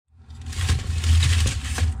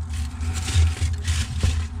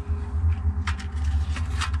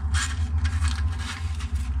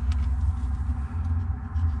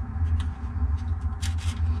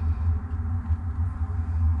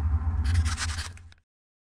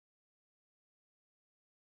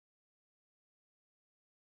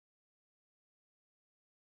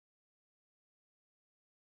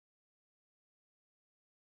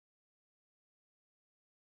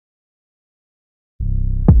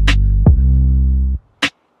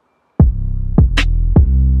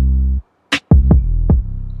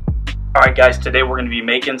Alright guys, today we're going to be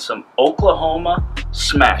making some Oklahoma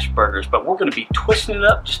smash burgers, but we're going to be twisting it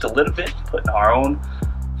up just a little bit, putting our own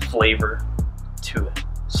flavor to it.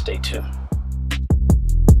 Stay tuned.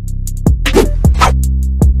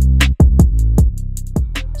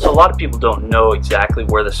 So a lot of people don't know exactly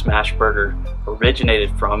where the smash burger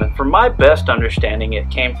originated from, and from my best understanding it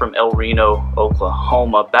came from El Reno,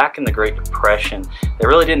 Oklahoma back in the Great Depression. They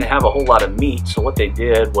really didn't have a whole lot of meat, so what they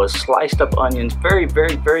did was sliced up onions very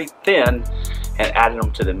thin and added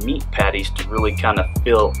them to the meat patties to really kind of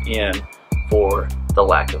fill in for the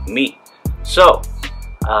lack of meat. So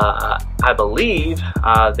I believe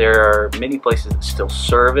there are many places that still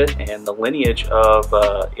serve it, and the lineage of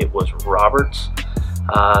it was Roberts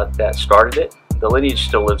that started it. The lineage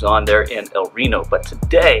still lives on there in El Reno, but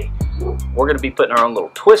today we're going to be putting our own little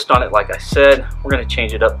twist on it. Like I said, we're going to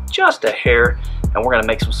change it up just a hair, and we're going to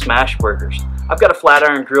make some smash burgers. I've got a flat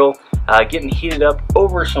iron grill getting heated up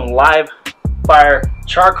over some live fire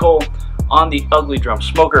charcoal on the ugly drum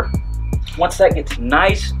smoker. Once that gets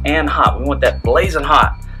nice and hot, we want that blazing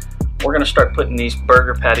hot, we're going to start putting these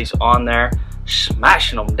burger patties on there,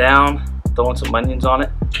 smashing them down, throwing some onions on it,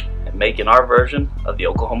 and making our version of the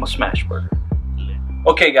Oklahoma smash burger.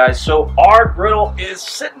 Okay guys, so our griddle is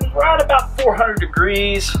sitting right about 400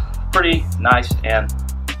 degrees, pretty nice and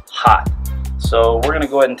hot. So we're going to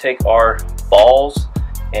go ahead and take our balls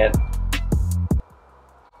and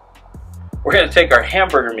we're going to take our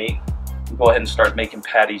hamburger meat and go ahead and start making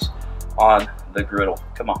patties on the griddle.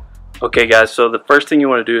 Come on. Okay guys, so the first thing you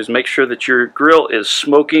want to do is make sure that your grill is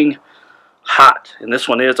smoking hot. And this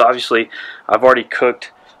one is, obviously, I've already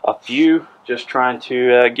cooked a few, just trying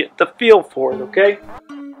to get the feel for it, okay?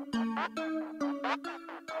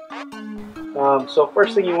 So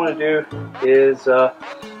first thing you want to do is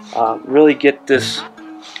really get this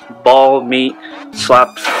ball of meat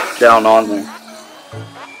slapped down on there.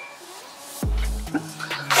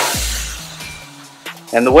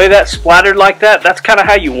 And the way that's splattered like that, that's kind of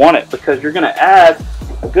how you want it, because you're going to add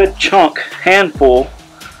a good chunk, handful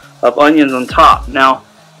of onions on top. Now,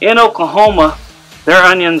 in Oklahoma, their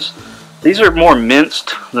onions, these are more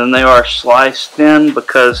minced than they are sliced thin,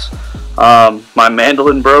 because my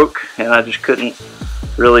mandolin broke and I just couldn't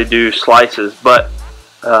really do slices, but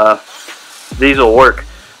these will work.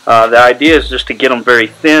 The idea is just to get them very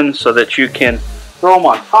thin so that you can throw them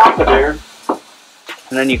on top of there,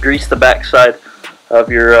 and then you grease the backside of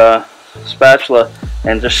your spatula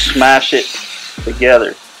and just smash it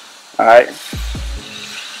together. Alright,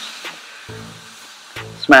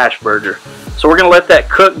 smash burger. So we're going to let that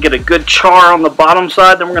cook, get a good char on the bottom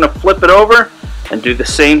side, then we're going to flip it over and do the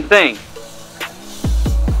same thing.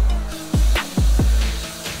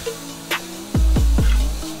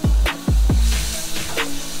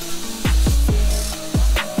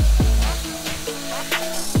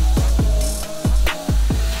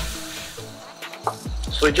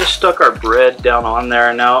 So we just stuck our bread down on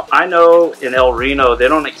there. Now I know in El Reno they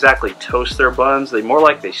don't exactly toast their buns, they more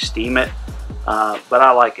like they steam it, but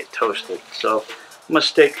I like it toasted. So I'm going to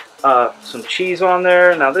stick some cheese on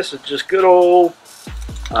there. Now this is just good old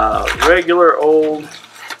regular old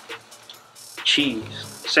cheese,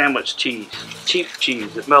 sandwich cheese, cheap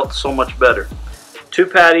cheese. It melts so much better. 2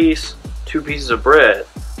 patties, 2 pieces of bread.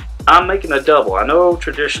 I'm making a double. I know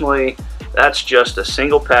traditionally that's just a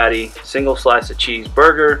single patty, single slice of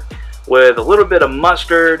cheeseburger with a little bit of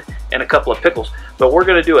mustard and a couple of pickles. But we're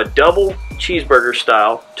going to do a double cheeseburger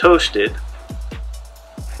style, toasted.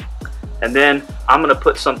 And then I'm going to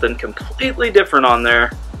put something completely different on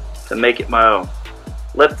there to make it my own.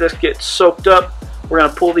 Let this get soaked up. We're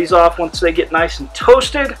going to pull these off once they get nice and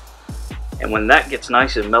toasted. And when that gets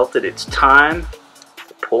nice and melted, it's time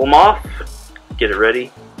to pull them off, get it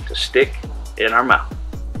ready to stick in our mouth.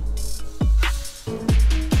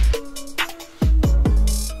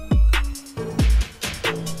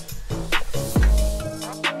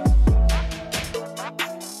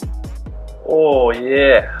 Oh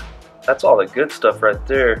yeah, that's all the good stuff right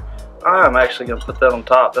there. I'm actually going to put that on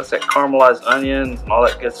top. That's that caramelized onions and all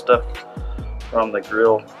that good stuff from the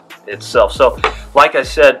grill itself. So like I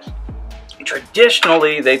said,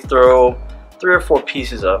 traditionally they throw 3 or 4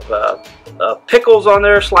 pieces of pickles on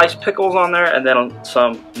there, sliced pickles on there, and then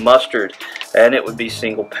some mustard, and it would be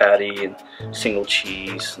single patty and single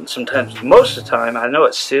cheese. And sometimes, most of the time, I know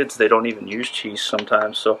at Sid's they don't even use cheese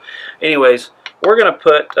sometimes. So anyways, we're going to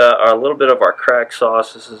put a little bit of our crack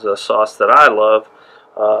sauce. This is a sauce that I love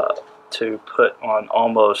to put on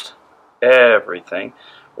almost everything.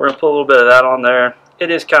 We're going to put a little bit of that on there.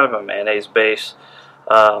 It is kind of a mayonnaise base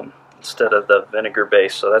instead of the vinegar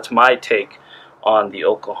base. So that's my take on the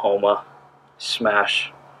Oklahoma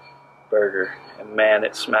smash burger. and man,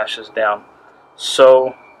 it smashes down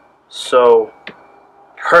so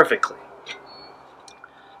perfectly.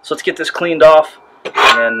 So let's get this cleaned off,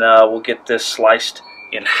 and we'll get this sliced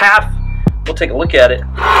in half. We'll take a look at it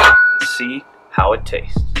and see how it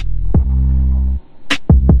tastes.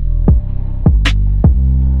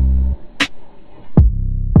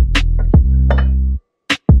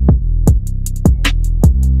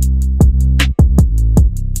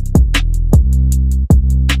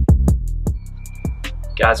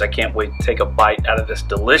 Guys, I can't wait to take a bite out of this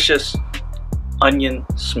delicious onion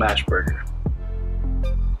smash burger.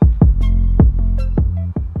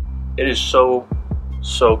 It is so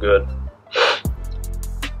good.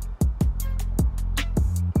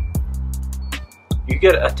 You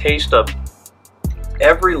get a taste of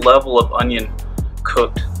every level of onion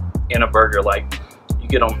cooked in a burger. Like, you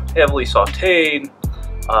get them heavily sauteed,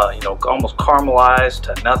 you know, almost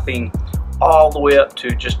caramelized to nothing, all the way up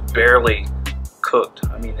to just barely cooked.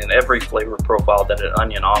 I mean, in every flavor profile that an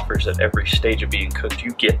onion offers at every stage of being cooked,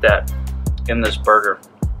 you get that in this burger.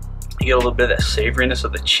 You get a little bit of that savoriness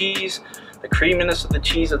of the cheese, the creaminess of the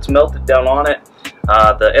cheese that's melted down on it,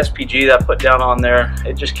 the SPG that I put down on there.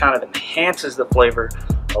 It just kind of enhances the flavor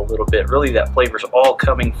a little bit. Really, that flavor's all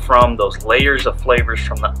coming from those layers of flavors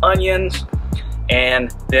from the onions,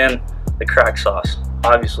 and then the crack sauce.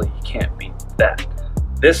 Obviously, you can't beat that.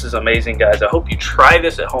 This is amazing, guys. I hope you try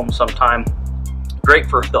this at home sometime. Great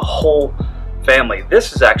for the whole family.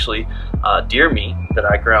 This is actually deer meat that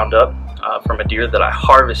I ground up from a deer that I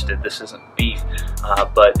harvested. This isn't beef,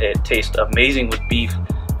 but it tastes amazing with beef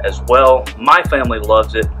as well. My family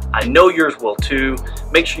loves it. I know yours will too.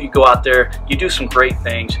 Make sure you go out there, you do some great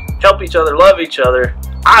things, help each other, love each other.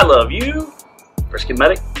 I love you. Brisket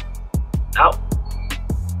Medic, out.